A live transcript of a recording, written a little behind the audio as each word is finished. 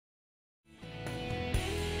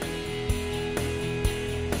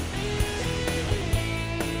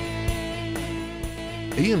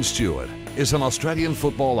Ian Stewart is an Australian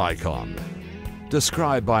football icon,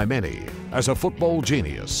 described by many as a football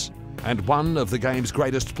genius and one of the game's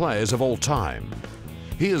greatest players of all time.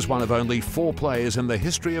 He is one of only 4 players in the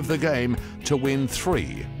history of the game to win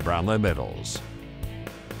 3 Brownlow medals.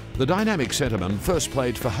 The dynamic centreman first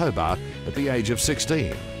played for Hobart at the age of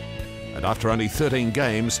 16, and after only 13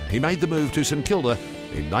 games, he made the move to St Kilda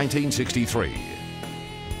in 1963.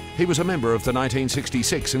 He was a member of the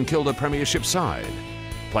 1966 St Kilda Premiership side,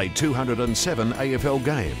 played 207 AFL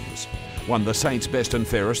games, won the Saints Best and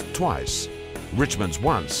Fairest twice, Richmond's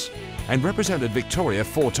once, and represented Victoria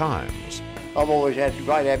 4 times. I've always had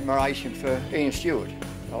great admiration for Ian Stewart.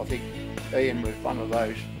 I think Ian was one of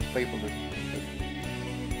those people that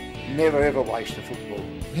never ever wasted football.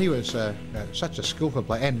 He was such a skillful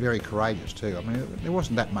player and very courageous too. I mean, there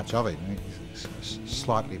wasn't that much of him. He's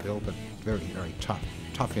slightly built, but very, very tough.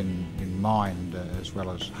 Tough in mind as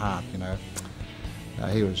well as heart, you know.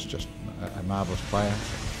 He was just a marvellous player.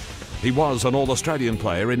 He was an All-Australian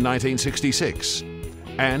player in 1966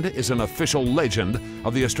 and is an official legend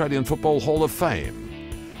of the Australian Football Hall of Fame,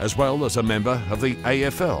 as well as a member of the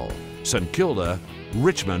AFL, St Kilda,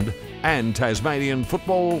 Richmond and Tasmanian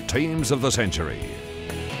football teams of the century.